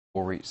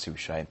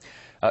Souchet.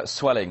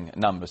 Swelling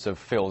numbers have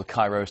filled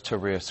Cairo's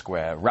Tahrir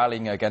Square,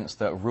 rallying against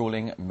the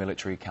ruling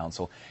military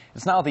council.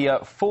 It's now the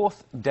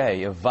fourth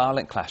day of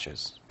violent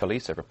clashes.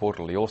 Police have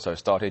reportedly also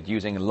started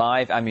using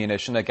live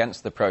ammunition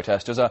against the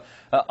protesters.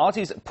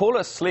 RT's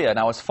Paula Slier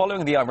now is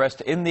following the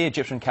unrest in the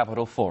Egyptian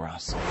capital for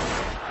us.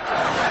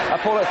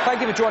 Paula, thank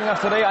you for joining us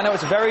today. I know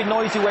it's very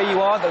noisy where you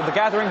are. The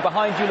gathering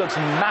behind you looks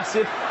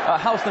massive.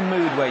 How's the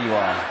mood where you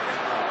are?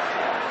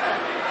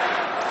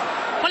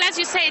 Well, as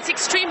you say, it's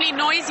extremely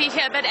noisy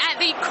here, but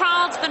the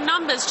crowds, the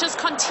numbers just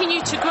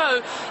continue to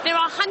grow. There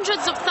are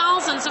hundreds of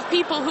thousands of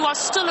people who are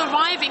still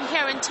arriving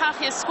here in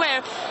Tahrir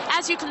Square.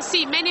 As you can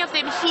see, many of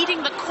them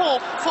heeding the call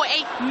for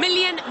a 1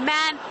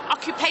 million-man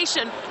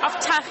occupation of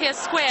Tahrir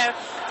Square.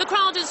 The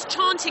crowd is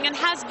chanting and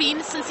has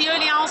been since the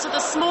early hours of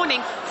this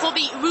morning for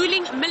the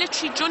ruling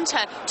military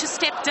junta to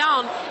step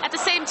down. At the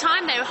same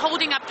time, they're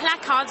holding up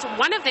placards.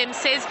 One of them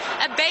says,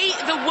 "Obey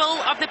the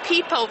will of the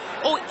people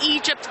or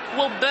Egypt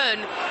will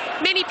burn."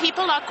 Many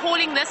people are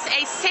calling this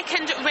a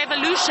second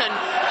revolution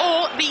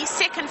or the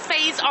second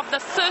phase of the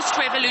first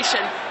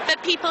revolution.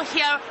 But people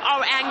here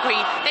are angry.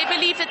 They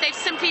believe that they've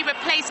simply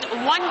replaced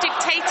one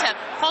dictator,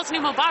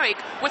 Hosni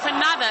Mubarak, with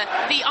another,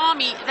 the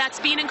army that's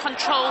been in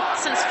control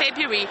since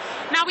February.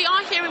 Now, we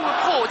are hearing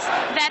reports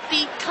that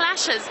the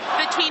clashes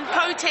between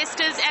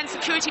protesters and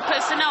security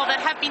personnel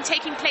that have been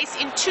taking place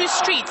in two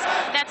streets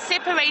that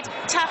separate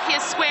Tahrir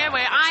Square,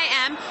 where I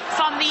am,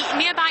 from the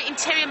nearby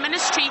Interior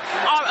Ministry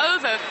are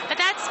over. But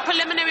that's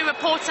preliminary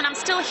reports, and I'm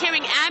still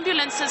hearing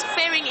ambulances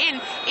ferrying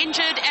in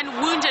injured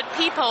and wounded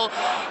people.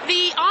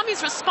 The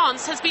army's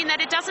response has been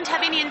that it doesn't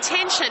have any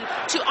intention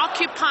to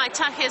occupy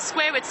Tahrir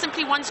Square. It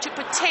simply wants to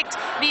protect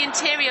the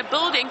interior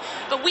building.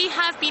 But we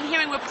have been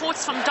hearing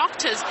reports from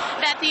doctors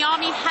that the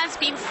army has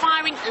been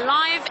firing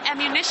live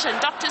ammunition.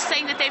 Doctors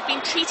saying that they've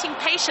been treating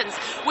patients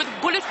with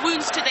bullet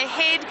wounds to the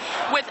head,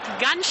 with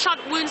gunshot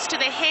wounds to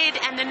the head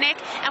and the neck,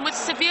 and with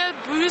severe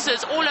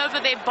bruises all over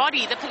their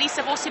body. The police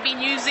have also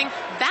been using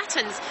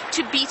batons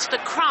to beat the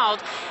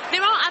crowd.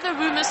 There are other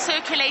rumors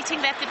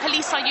circulating that the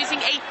police are using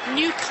a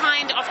new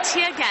kind of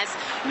tear gas.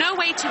 No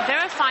way to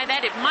verify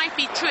that. It might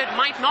be true, it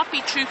might not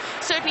be true.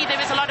 Certainly there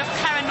is a lot of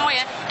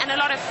paranoia and a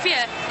lot of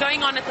fear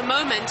going on at the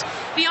moment.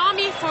 The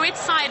army, for its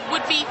side,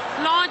 would be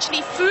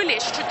largely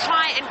foolish to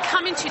try and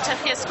come into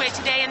Tahrir Square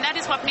today, and that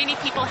is what many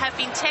people have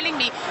been telling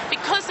me,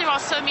 because there are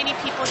so many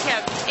people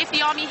here. If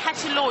the army had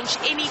to launch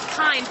any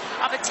kind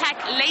of attack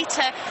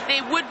later,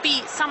 there would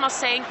be, some are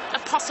saying, a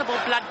possible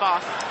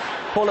bloodbath.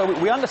 Paula,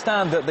 we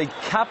understand that the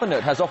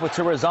cabinet has offered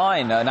to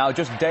resign now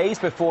just days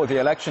before the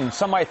election.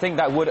 Some might think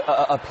that would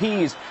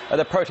appease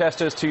the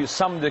protesters to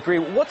some degree.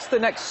 What's the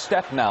next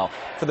step now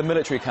for the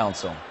military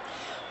council?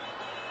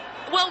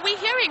 Well, we're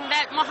hearing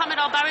that Mohammed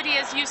al-Baradei,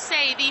 as you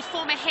say, the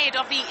former head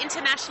of the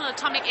International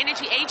Atomic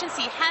Energy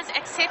Agency, has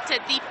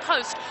accepted the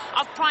post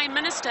of Prime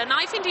Minister. Now,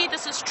 if indeed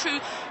this is true,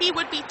 he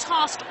would be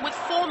tasked with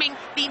forming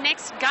the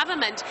next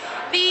government.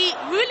 The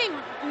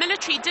ruling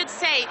military did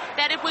say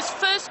that it was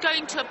first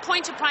going to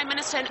appoint a Prime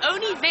Minister, and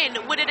only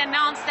then would it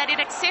announce that it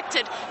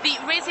accepted the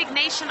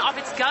resignation of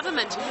its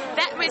government.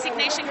 That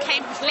resignation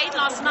came late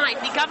last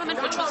night. The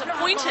government, which was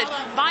appointed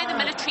by the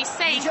military,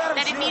 saying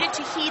that it needed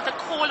to heed the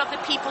call of the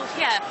people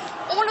here.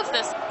 All of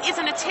this is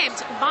an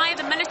attempt by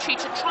the military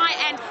to try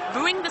and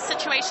bring the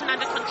situation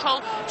under control,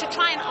 to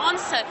try and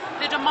answer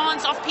the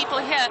demands of people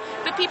here.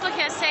 But people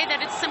here say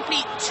that it's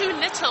simply too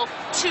little,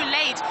 too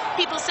late.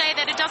 People say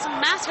that it doesn't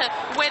matter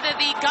whether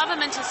the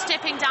government is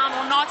stepping down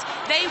or not.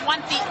 They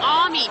want the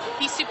army,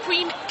 the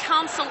Supreme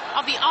Council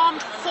of the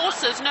Armed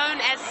Forces,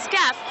 known as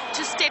SCAF,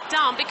 to step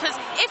down, because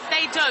if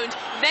they don't,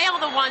 they are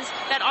the ones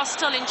that are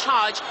still in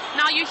charge.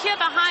 Now, you hear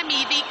behind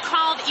me the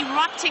crowd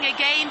erupting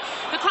again.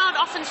 The crowd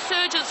often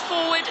surges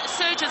forward,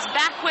 surges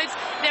backwards.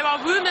 There are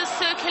rumors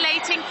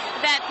circulating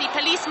that the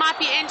police might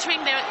be entering.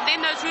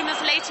 Then those rumors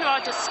later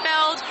are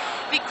dispelled.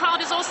 The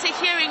crowd is also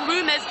hearing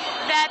rumors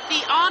that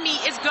the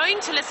army is going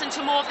to listen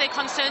to more of their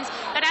concerns.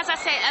 But as I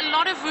say, a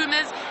lot of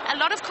rumors, a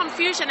lot of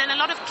confusion and a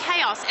lot of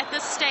chaos at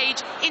this stage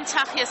in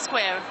Tahrir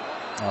Square.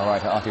 All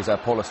right,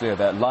 Paula Slier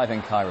there, live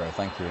in Cairo.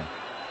 Thank you.